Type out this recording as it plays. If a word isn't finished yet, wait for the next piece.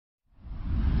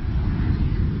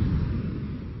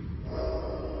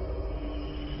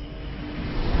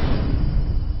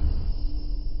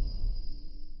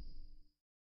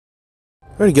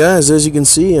Alright guys, as you can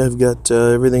see, I've got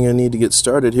everything I need to get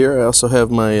started here. I also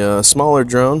have my smaller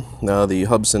drone, the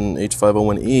Hubsan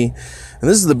H501E, and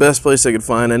this is the best place I could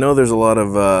find. I know there's a lot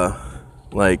of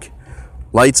like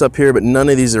lights up here, but none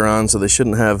of these are on, so they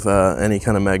shouldn't have any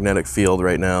kind of magnetic field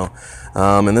right now.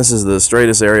 And this is the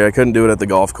straightest area. I couldn't do it at the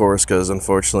golf course because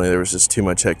unfortunately there was just too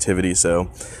much activity,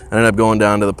 so I ended up going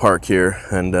down to the park here,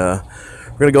 and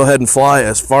we're going to go ahead and fly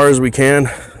as far as we can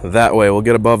that way. We'll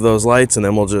get above those lights and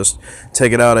then we'll just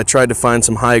take it out. I tried to find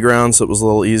some high ground so it was a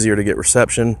little easier to get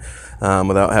reception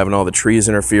without having all the trees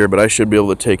interfere, but I should be able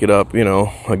to take it up, you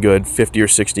know, a good 50 or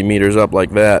 60 meters up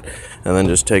like that, and then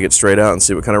just take it straight out and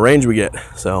see what kind of range we get.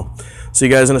 So see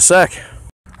you guys in a sec.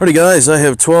 Alrighty guys, I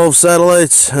have 12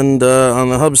 satellites and on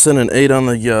the Hubsan and 8 on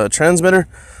the transmitter.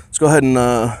 Let's go ahead and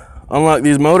unlock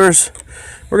these motors.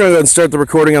 We're going to go ahead and start the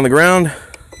recording on the ground.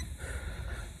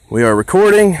 We are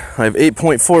recording. I have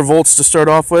 8.4 volts to start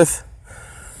off with,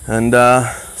 and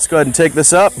let's go ahead and take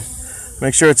this up.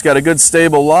 Make sure it's got a good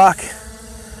stable lock.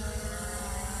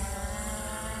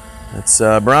 It's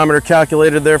barometer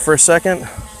calculated there for a second.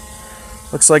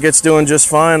 Looks like it's doing just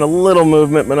fine. A little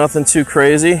movement, but nothing too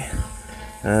crazy.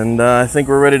 And I think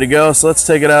we're ready to go. So let's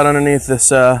take it out underneath this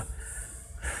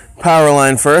power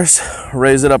line first.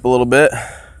 Raise it up a little bit,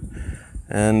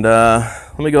 and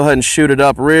let me go ahead and shoot it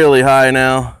up really high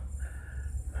now.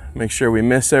 Make sure we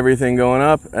miss everything going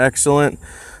up. Excellent.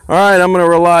 All right, I'm going to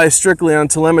rely strictly on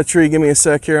telemetry. Give me a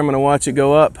sec here. I'm going to watch it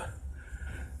go up.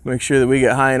 Make sure that we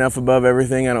get high enough above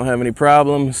everything. I don't have any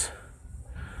problems.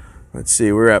 Let's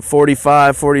see. We're at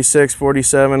 45, 46,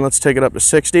 47. Let's take it up to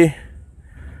 60.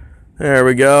 There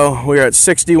we go. We're at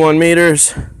 61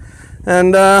 meters.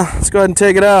 And let's go ahead and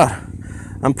take it out.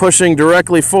 I'm pushing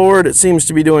directly forward. It seems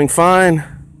to be doing fine.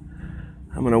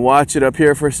 I'm going to watch it up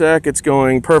here for a sec. It's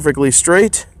going perfectly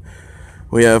straight.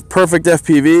 We have perfect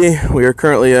FPV. We are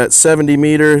currently at 70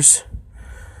 meters,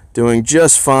 doing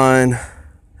just fine,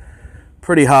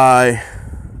 pretty high.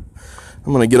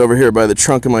 I'm going to get over here by the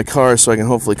trunk of my car so I can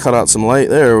hopefully cut out some light.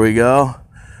 There we go.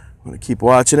 I'm going to keep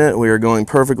watching it. We are going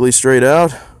perfectly straight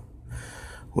out.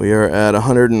 We are at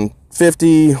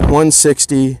 150,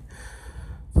 160.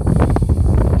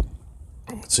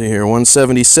 Let's see here,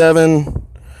 177,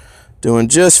 doing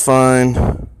just fine.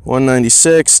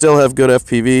 196, still have good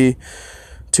FPV.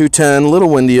 210, a little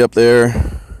windy up there.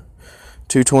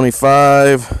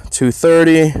 225,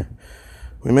 230.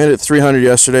 We made it 300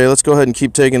 yesterday. Let's go ahead and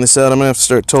keep taking this out. I'm going to have to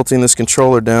start tilting this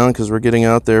controller down because we're getting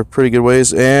out there pretty good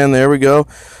ways. And there we go.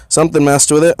 Something messed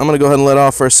with it. I'm going to go ahead and let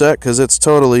off for a sec because it's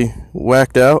totally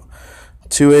whacked out.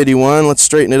 281. Let's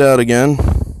straighten it out again.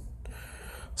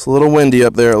 It's a little windy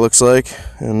up there, it looks like.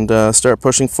 And start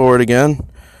pushing forward again.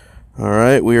 All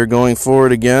right, we are going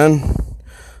forward again.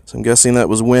 So I'm guessing that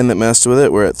was wind that messed with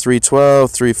it. We're at 312,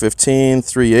 315,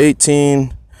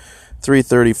 318,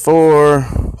 334,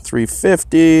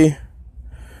 350.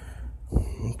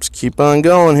 Let's keep on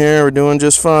going here. We're doing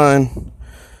just fine.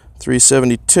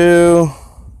 372.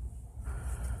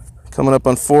 Coming up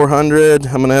on 400.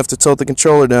 I'm going to have to tilt the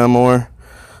controller down more.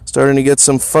 Starting to get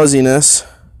some fuzziness.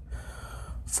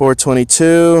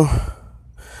 422.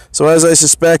 So as I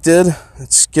suspected,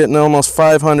 it's getting almost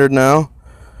 500 now.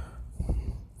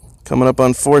 Coming up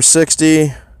on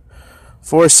 460,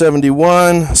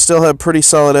 471. Still have pretty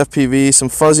solid FPV, some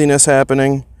fuzziness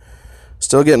happening.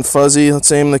 Still getting fuzzy.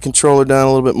 Let's aim the controller down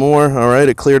a little bit more. All right,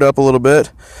 it cleared up a little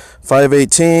bit.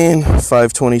 518,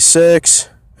 526.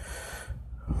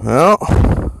 Well,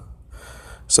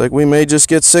 looks like we may just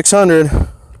get 600.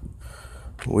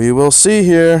 We will see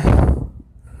here.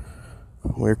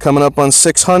 We're coming up on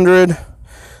 600.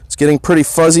 It's getting pretty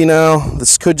fuzzy now.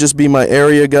 This could just be my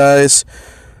area, guys.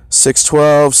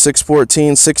 612,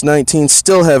 614, 619.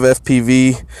 Still have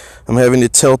FPV. I'm having to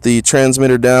tilt the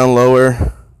transmitter down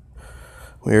lower.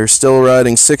 We are still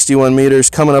riding 61 meters,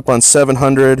 coming up on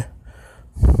 700.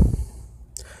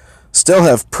 Still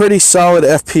have pretty solid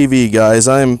FPV, guys.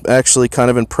 I'm actually kind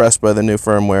of impressed by the new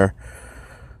firmware.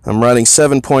 I'm riding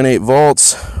 7.8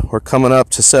 volts. We're coming up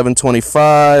to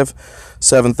 725.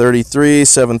 733,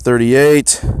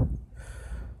 738.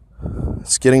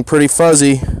 It's getting pretty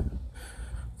fuzzy.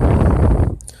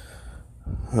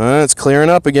 Alright, it's clearing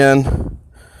up again.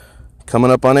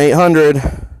 Coming up on 800.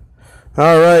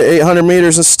 Alright, 800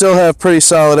 meters and still have pretty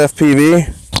solid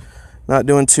FPV. Not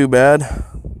doing too bad.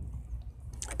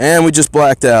 And we just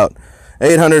blacked out.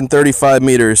 835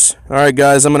 meters. Alright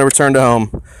guys, I'm going to return to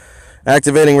home.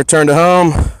 Activating return to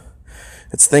home.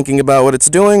 It's thinking about what it's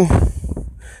doing.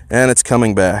 And it's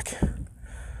coming back.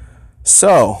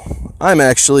 So, I'm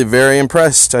actually very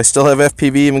impressed. I still have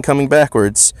FPV even coming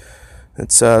backwards.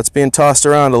 It's being tossed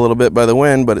around a little bit by the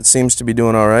wind, but it seems to be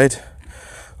doing all right.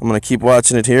 I'm going to keep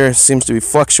watching it here. It seems to be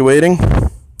fluctuating.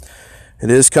 It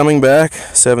is coming back.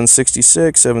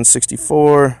 766,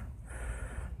 764.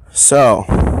 So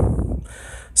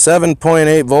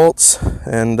 7.8 volts,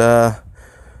 and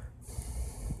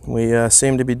we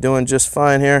seem to be doing just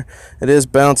fine here. It is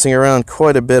bouncing around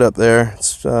quite a bit up there.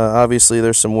 It's, obviously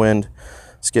there's some wind.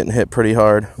 It's getting hit pretty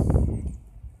hard.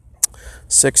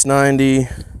 690.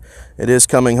 It is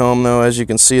coming home though. As you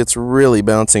can see, it's really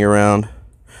bouncing around.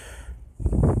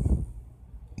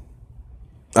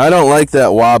 I don't like that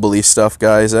wobbly stuff,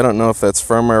 guys. I don't know if that's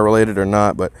firmware related or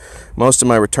not, but most of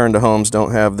my return to homes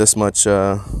don't have this much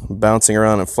bouncing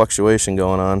around and fluctuation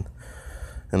going on.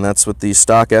 And that's with the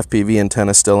stock FPV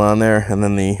antenna still on there, and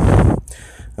then the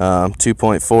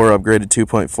 2.4 upgraded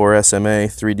 2.4 SMA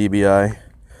 3 dBi.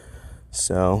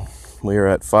 So we are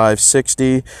at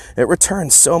 560. It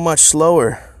returns so much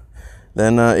slower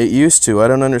than it used to. I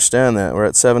don't understand that. We're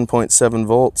at 7.7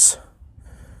 volts.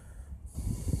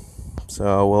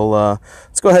 So we'll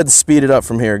let's go ahead and speed it up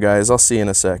from here, guys. I'll see you in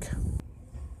a sec.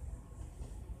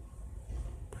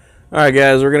 All right,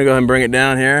 guys, we're gonna go ahead and bring it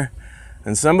down here.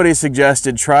 And somebody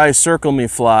suggested try Circle Me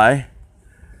Fly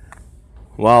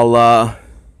while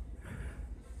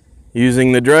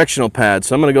using the directional pad.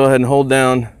 So I'm gonna go ahead and hold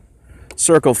down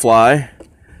Circle Fly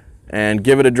and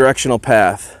give it a directional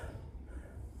path.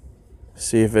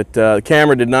 See if it, the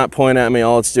camera did not point at me.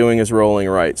 All it's doing is rolling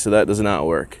right, so that does not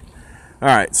work. All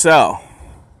right, so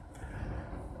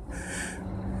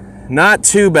not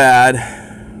too bad.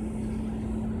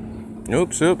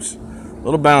 Oops, a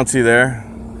little bouncy there.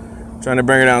 Trying to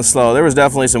bring it down slow. There was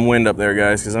definitely some wind up there,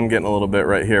 guys, because I'm getting a little bit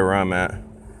right here where I'm at.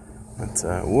 But,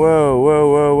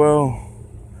 whoa.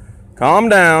 Calm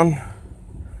down.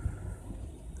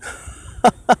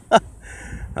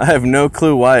 I have no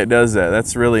clue why it does that.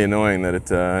 That's really annoying that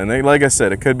it, and like I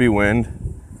said, it could be wind.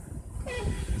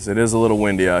 It is a little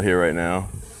windy out here right now.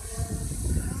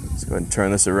 Let's go ahead and turn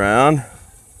this around.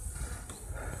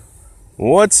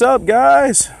 What's up,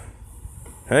 guys?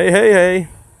 Hey.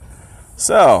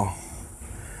 So,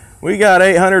 we got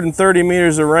 830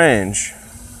 meters of range.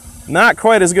 Not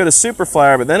quite as good as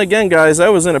Superflyer, but then again, guys, I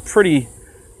was in a pretty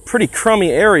crummy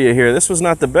area here. This was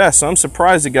not the best, so I'm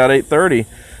surprised it got 830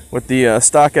 with the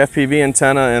stock FPV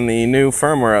antenna and the new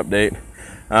firmware update.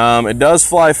 It does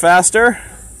fly faster.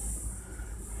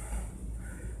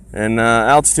 And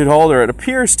altitude holder, it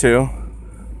appears to.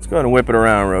 Let's go ahead and whip it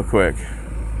around real quick.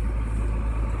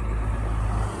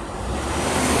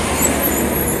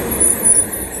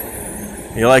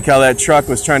 You like how that truck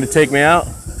was trying to take me out?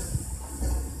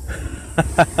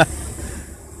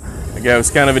 The guy was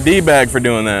kind of a D-bag for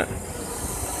doing that.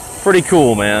 Pretty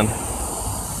cool, man.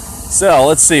 So,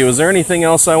 let's see, was there anything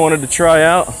else I wanted to try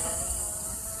out?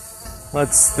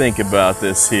 Let's think about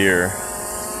this here.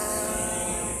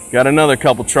 Got another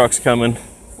couple trucks coming.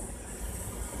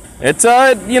 It's,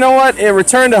 you know what? It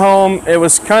returned to home. It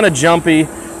was kind of jumpy.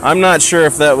 I'm not sure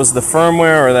if that was the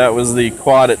firmware or that was the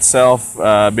quad itself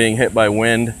being hit by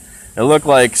wind. It looked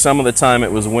like some of the time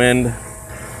it was wind,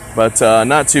 but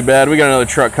not too bad. We got another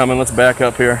truck coming. Let's back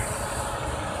up here.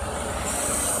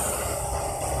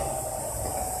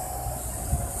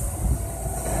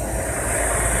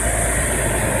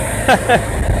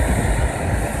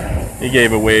 He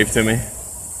gave a wave to me.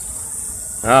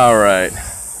 All right,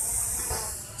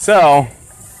 so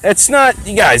it's not,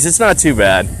 you guys, it's not too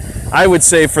bad. I would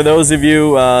say for those of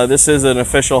you, this is an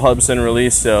official Hubsan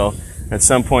release, so at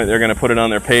some point they're going to put it on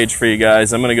their page for you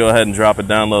guys. I'm going to go ahead and drop a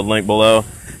download link below.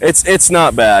 It's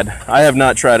not bad. I have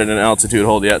not tried it in altitude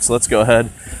hold yet, so let's go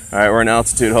ahead. All right, we're in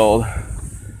altitude hold.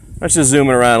 Let's just zoom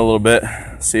it around a little bit,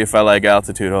 see if I like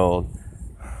altitude hold.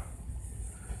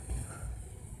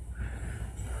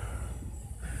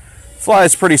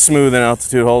 Flies pretty smooth in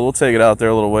altitude hold. We'll take it out there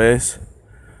a little ways.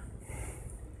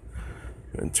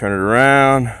 And turn it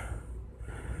around.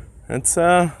 It's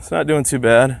not doing too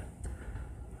bad.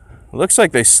 It looks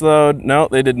like they slowed. No,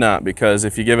 they did not, because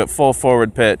if you give it full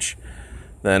forward pitch,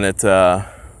 then it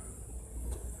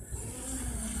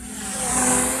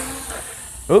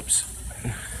oops.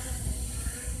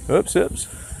 It's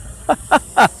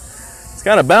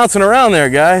kind of bouncing around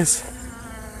there, guys.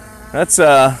 That's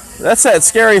that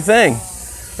scary thing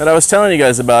that I was telling you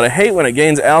guys about. I hate when it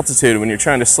gains altitude when you're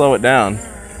trying to slow it down.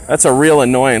 That's a real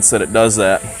annoyance that it does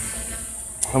that.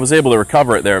 I was able to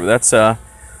recover it there, but that's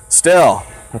still,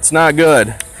 that's not good.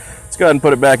 Let's go ahead and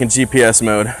put it back in GPS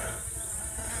mode.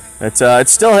 It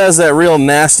still has that real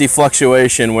nasty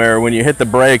fluctuation where when you hit the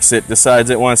brakes, it decides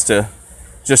it wants to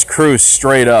just cruise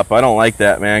straight up. I don't like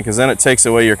that, man, because then it takes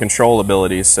away your control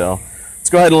abilities. So let's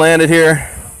go ahead and land it here.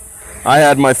 I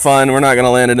had my fun. We're not going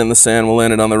to land it in the sand. We'll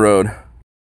land it on the road.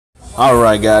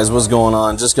 Alright guys, what's going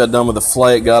on? Just got done with the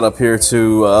flight, got up here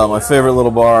to my favorite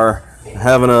little bar,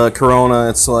 having a Corona.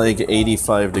 It's like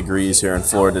 85 degrees here in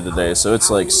Florida today, so it's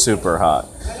like super hot.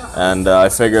 And I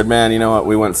figured, man, you know what,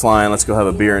 we went flying, let's go have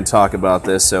a beer and talk about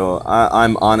this. So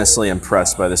I'm honestly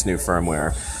impressed by this new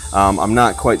firmware. I'm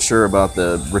not quite sure about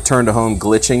the return to home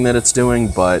glitching that it's doing,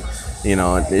 but you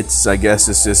know, I guess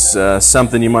it's just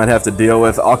something you might have to deal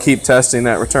with. I'll keep testing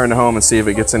that return to home and see if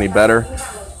it gets any better.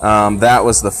 That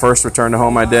was the first return to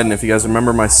home I did, and if you guys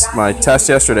remember my test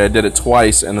yesterday, I did it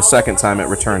twice, and the second time it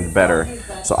returned better.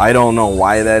 So I don't know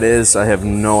why that is. I have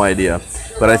no idea.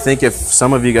 But I think if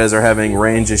some of you guys are having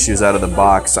range issues out of the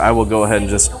box, I will go ahead and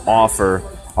just offer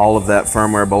all of that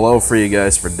firmware below for you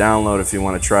guys for download if you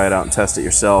want to try it out and test it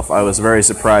yourself. I was very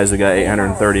surprised we got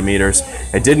 830 meters.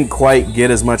 It didn't quite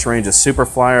get as much range as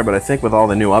Superflyer, but I think with all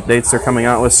the new updates they're coming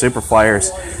out with,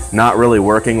 Superflyer's not really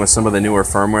working with some of the newer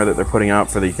firmware that they're putting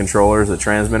out for the controllers, the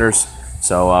transmitters.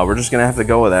 So we're just going to have to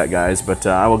go with that, guys. But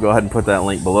I will go ahead and put that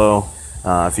link below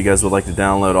if you guys would like to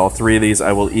download all three of these.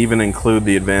 I will even include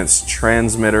the advanced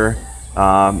transmitter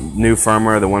new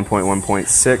firmware, the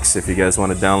 1.1.6. If you guys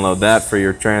want to download that for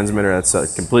your transmitter,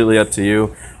 that's completely up to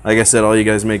you. Like I said, all you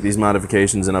guys make these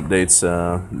modifications and updates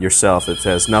yourself. It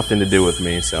has nothing to do with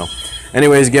me. So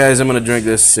anyways, guys, I'm going to drink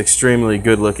this extremely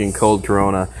good looking cold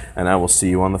Corona, and I will see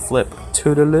you on the flip.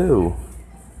 Toodaloo.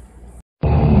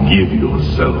 Give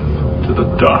yourself to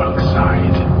the dark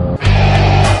side.